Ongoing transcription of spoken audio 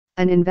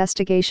an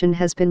investigation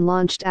has been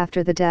launched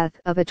after the death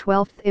of a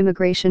 12th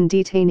immigration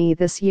detainee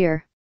this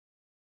year.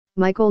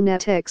 Michael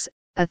Netix,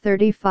 a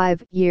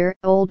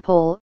 35-year-old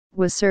Pole,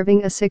 was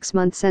serving a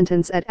 6-month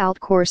sentence at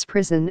Outcourse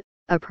Prison,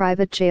 a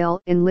private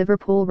jail in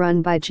Liverpool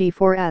run by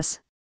G4S.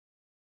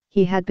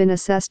 He had been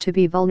assessed to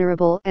be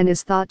vulnerable and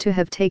is thought to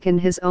have taken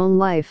his own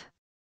life.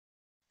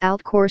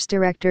 Outcourse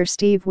Director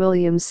Steve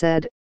Williams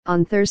said,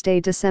 on Thursday,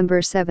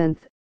 December 7,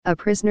 a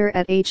prisoner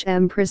at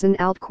HM Prison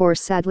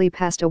Outcourse sadly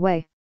passed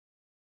away.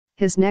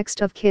 His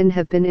next of kin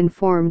have been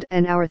informed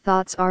and our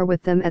thoughts are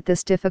with them at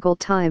this difficult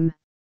time.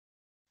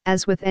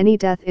 As with any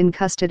death in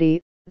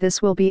custody,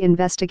 this will be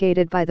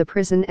investigated by the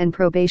Prison and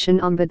Probation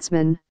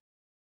Ombudsman.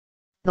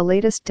 The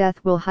latest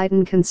death will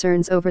heighten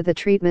concerns over the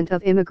treatment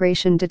of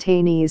immigration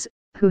detainees,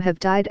 who have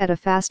died at a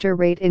faster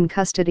rate in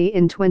custody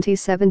in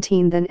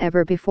 2017 than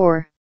ever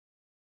before.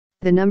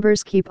 The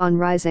numbers keep on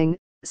rising,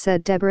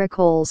 said Deborah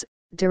Coles,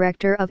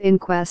 Director of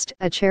Inquest,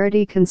 a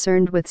charity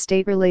concerned with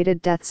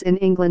state-related deaths in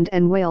England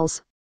and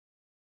Wales.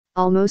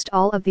 Almost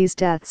all of these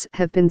deaths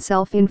have been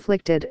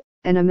self-inflicted,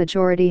 and a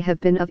majority have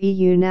been of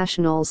EU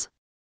nationals.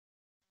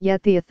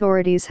 Yet the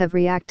authorities have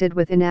reacted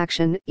with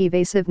inaction,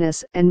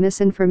 evasiveness, and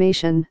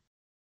misinformation.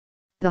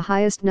 The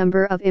highest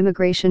number of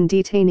immigration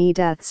detainee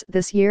deaths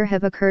this year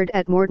have occurred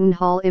at Morton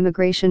Hall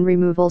Immigration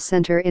Removal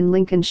Centre in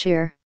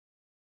Lincolnshire.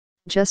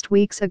 Just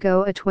weeks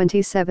ago, a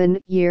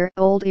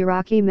 27-year-old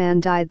Iraqi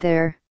man died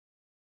there.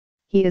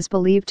 He is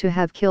believed to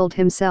have killed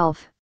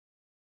himself.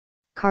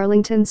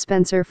 Carlington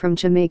Spencer from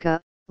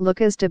Jamaica,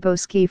 Lucas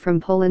Dubowski from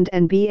Poland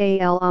and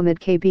Bal Ahmed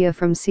Kabia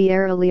from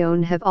Sierra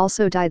Leone have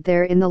also died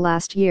there in the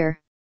last year.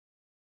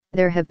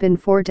 There have been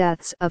 4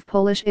 deaths of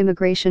Polish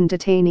immigration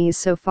detainees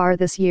so far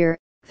this year,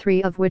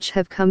 3 of which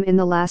have come in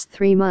the last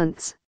 3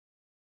 months.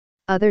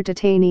 Other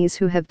detainees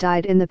who have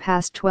died in the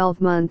past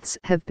 12 months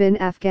have been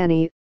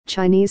Afghani,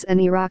 Chinese and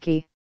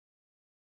Iraqi.